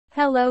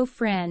Hello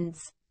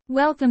friends.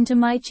 Welcome to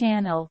my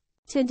channel.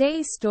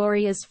 Today's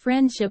story is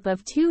friendship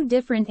of two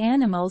different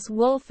animals,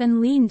 wolf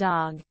and lean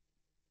dog.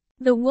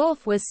 The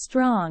wolf was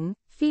strong,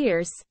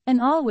 fierce, and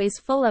always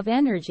full of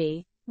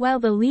energy, while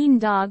the lean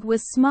dog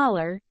was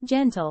smaller,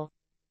 gentle.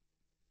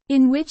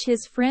 In which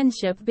his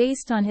friendship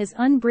based on his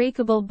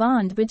unbreakable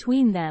bond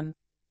between them.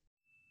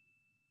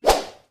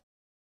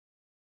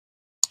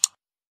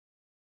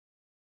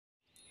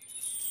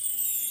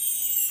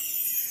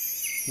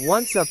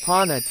 Once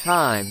upon a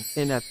time,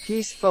 in a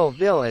peaceful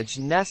village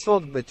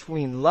nestled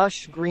between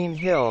lush green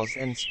hills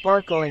and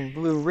sparkling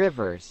blue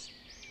rivers,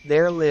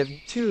 there lived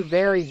two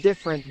very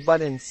different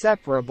but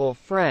inseparable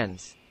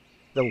friends,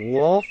 the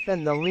wolf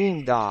and the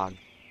lean dog.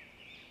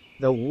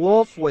 The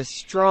wolf was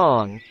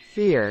strong,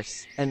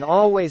 fierce, and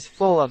always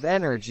full of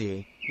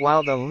energy,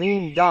 while the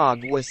lean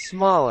dog was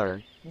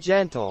smaller,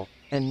 gentle,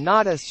 and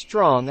not as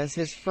strong as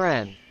his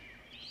friend.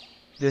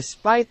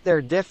 Despite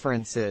their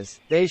differences,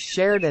 they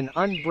shared an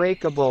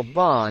unbreakable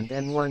bond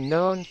and were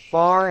known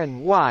far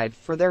and wide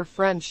for their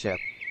friendship.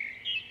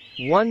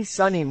 One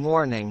sunny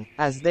morning,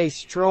 as they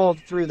strolled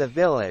through the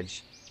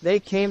village,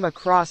 they came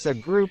across a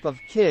group of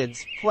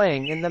kids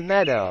playing in the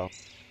meadow.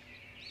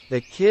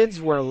 The kids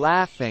were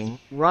laughing,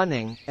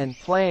 running, and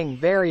playing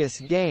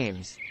various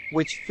games,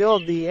 which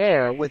filled the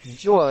air with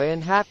joy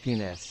and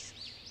happiness.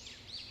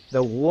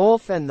 The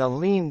wolf and the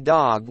lean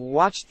dog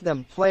watched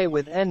them play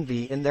with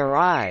envy in their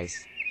eyes,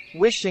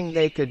 wishing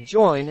they could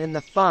join in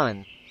the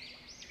fun.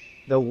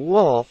 The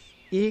wolf,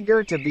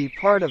 eager to be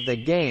part of the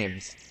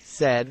games,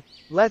 said,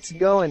 "Let's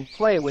go and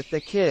play with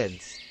the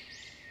kids.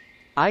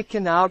 I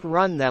can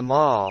outrun them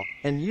all,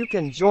 and you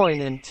can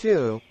join in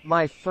too,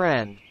 my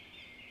friend.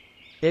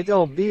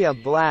 It'll be a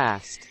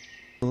blast."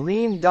 The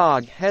lean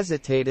dog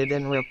hesitated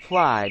and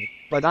replied,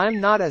 "But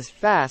I'm not as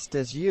fast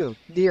as you,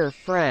 dear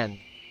friend.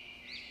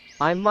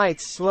 I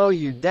might slow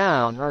you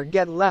down or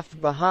get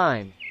left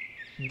behind."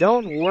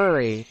 "Don't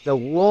worry," the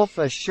wolf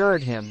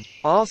assured him,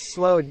 "I'll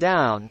slow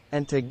down,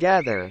 and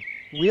together,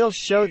 we'll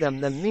show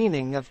them the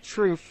meaning of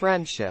true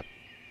friendship."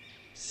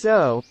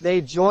 So,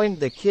 they joined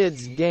the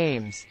kids'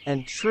 games,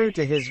 and true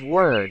to his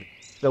word,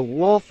 the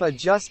wolf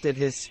adjusted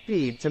his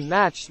speed to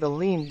match the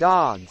lean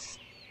dog's.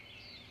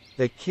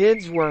 The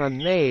kids were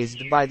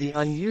amazed by the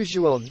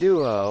unusual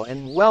duo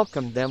and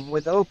welcomed them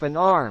with open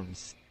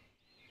arms.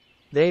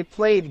 They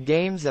played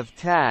games of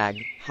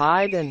tag,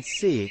 hide and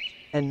seek,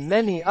 and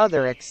many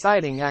other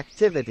exciting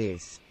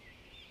activities.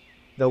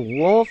 The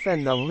wolf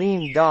and the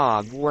lean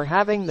dog were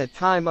having the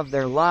time of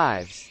their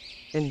lives,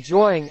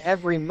 enjoying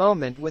every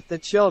moment with the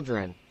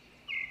children.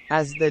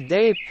 As the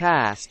day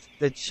passed,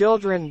 the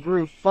children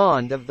grew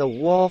fond of the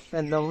wolf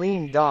and the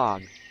lean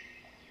dog.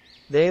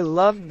 They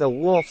loved the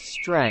wolf's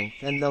strength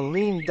and the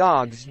lean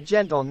dog's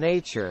gentle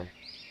nature.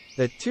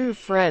 The two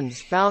friends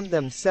found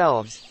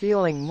themselves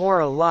feeling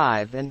more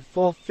alive and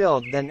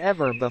fulfilled than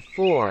ever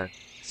before,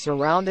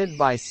 surrounded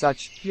by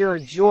such pure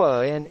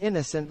joy and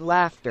innocent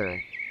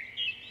laughter.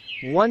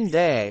 One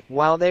day,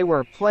 while they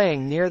were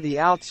playing near the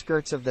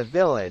outskirts of the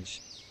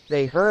village,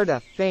 they heard a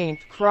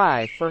faint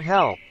cry for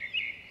help.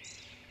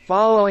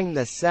 Following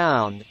the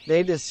sound,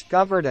 they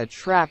discovered a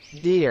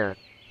trapped deer,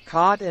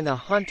 caught in a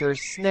hunter's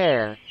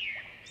snare.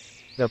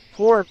 The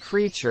poor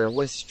creature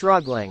was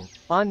struggling,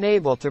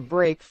 unable to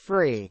break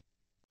free.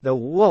 The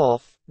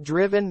wolf,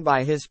 driven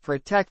by his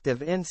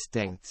protective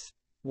instincts,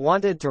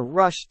 wanted to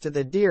rush to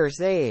the deer's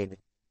aid.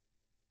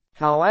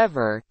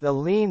 However, the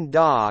lean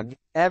dog,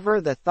 ever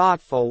the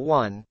thoughtful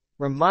one,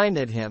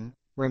 reminded him,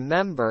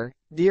 "Remember,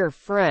 dear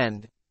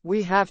friend,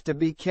 we have to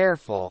be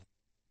careful.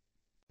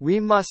 We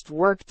must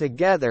work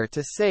together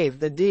to save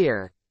the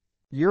deer."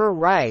 "You're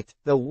right,"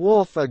 the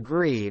wolf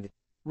agreed,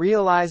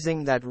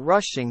 realizing that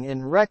rushing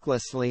in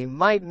recklessly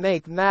might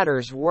make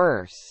matters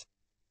worse.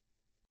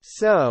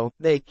 So,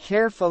 they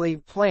carefully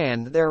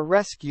planned their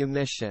rescue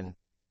mission.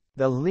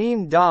 The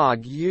lean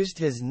dog used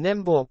his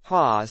nimble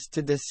paws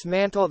to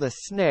dismantle the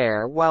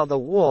snare while the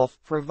wolf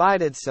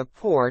provided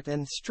support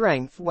and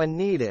strength when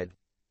needed.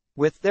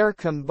 With their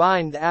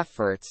combined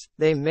efforts,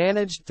 they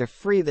managed to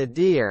free the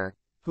deer,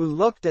 who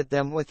looked at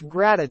them with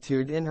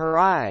gratitude in her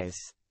eyes.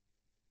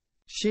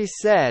 She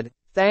said,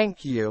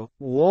 "Thank you,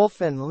 wolf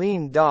and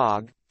lean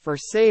dog, for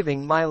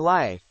saving my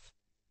life.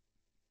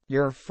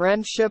 Your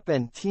friendship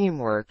and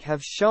teamwork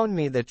have shown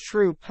me the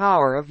true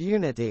power of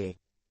unity."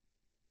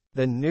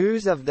 The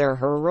news of their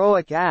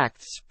heroic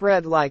act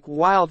spread like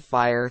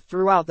wildfire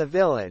throughout the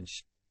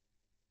village.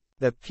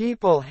 The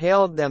people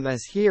hailed them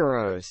as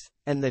heroes,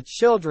 and the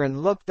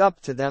children looked up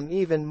to them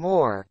even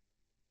more.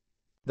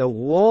 The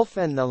wolf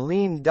and the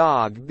lean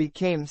dog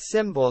became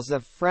symbols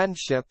of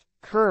friendship,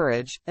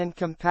 courage, and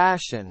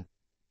compassion.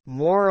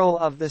 Moral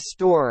of the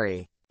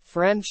story: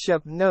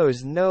 friendship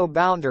knows no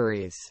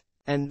boundaries,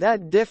 and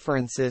that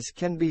differences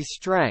can be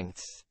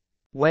strengths,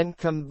 when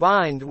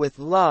combined with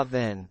love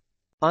and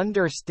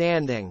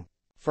understanding.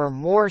 For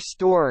more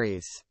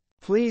stories,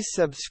 please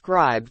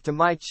subscribe to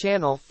my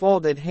channel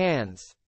Folded Hands.